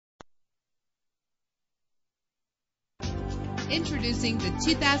Introducing the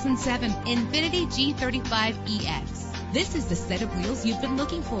 2007 Infiniti G35EX. This is the set of wheels you've been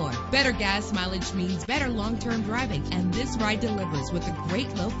looking for. Better gas mileage means better long-term driving, and this ride delivers with a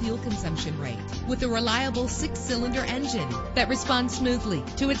great low fuel consumption rate. With a reliable 6-cylinder engine that responds smoothly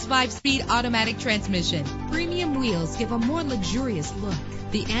to its 5-speed automatic transmission. Premium wheels give a more luxurious look.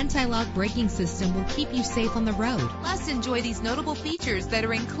 The anti-lock braking system will keep you safe on the road. Plus, enjoy these notable features that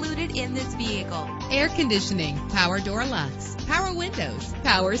are included in this vehicle: air conditioning, power door locks, power windows,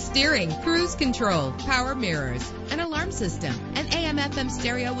 power steering, cruise control, power mirrors, an alarm system, an AM/FM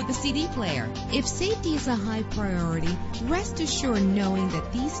stereo with a CD player. If safety is a high priority, rest assured knowing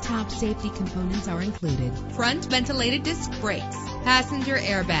that these top safety components are included: front ventilated disc brakes, passenger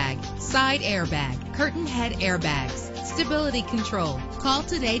airbag, side airbag, curtain head airbags, stability control. Call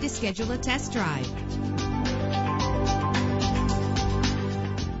today to schedule a test drive.